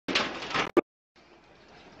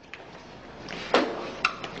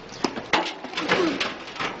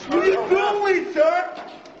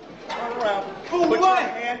your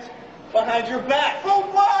hands behind your back. For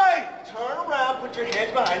what? Turn around, put your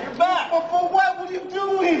hands behind your back. For what? What are you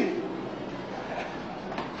doing?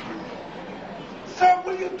 Sir,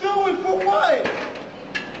 what are you doing? For what?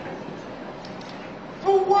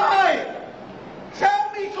 For what?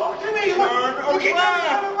 Tell me, talk to me. Turn around.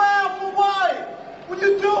 Turn around. For what? What are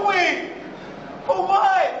you doing? For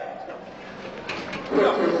what?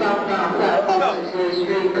 Southbound platform,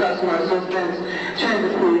 street customer assistance,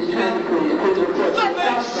 transit police, please report to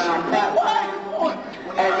southbound platform,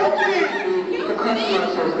 the customer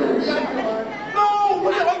assistance. No,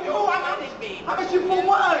 what are you? How much you for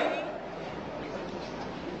what?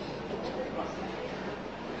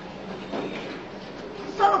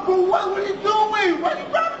 Sir, for what? What are you doing? Why are you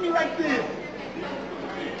grabbing me like this?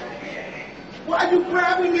 Why are you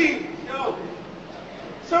grabbing me? Go.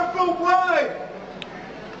 Sir, for what?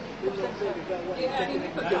 No,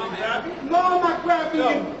 I'm not grabbing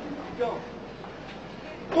you. Go.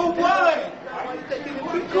 For what?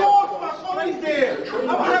 Because my phone there. I don't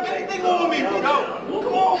have anything on me. Go.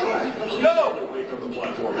 Come on. Go.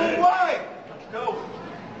 For what? Go.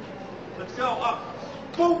 Let's go. Up.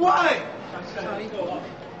 For what? Let's go up.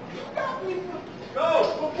 You got me. Go.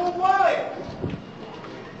 For what?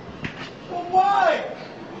 For what?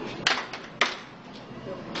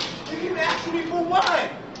 You keep asking me for what?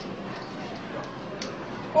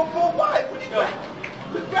 For what? What are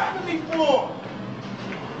you grabbing me for?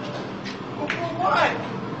 For what?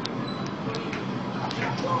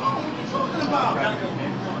 What are you talking about?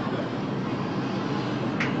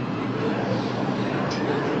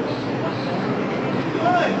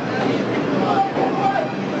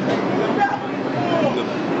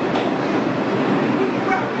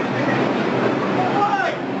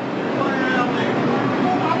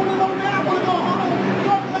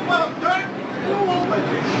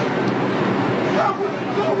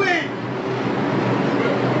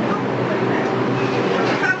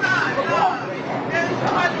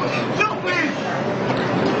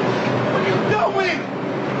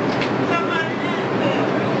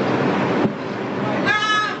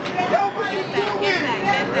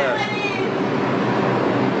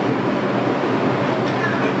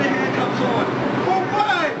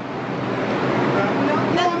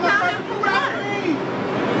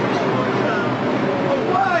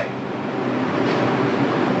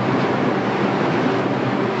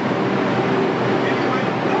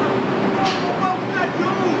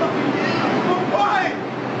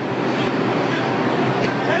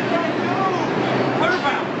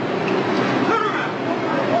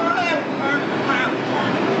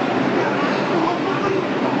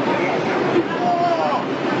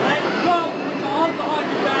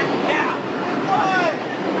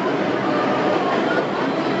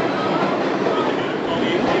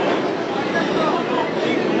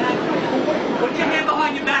 Put your hand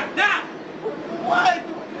behind your back. Why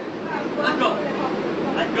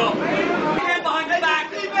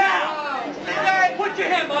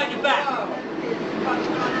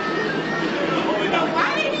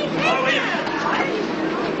did he take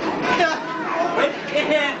that? Put your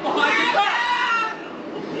hand behind your back.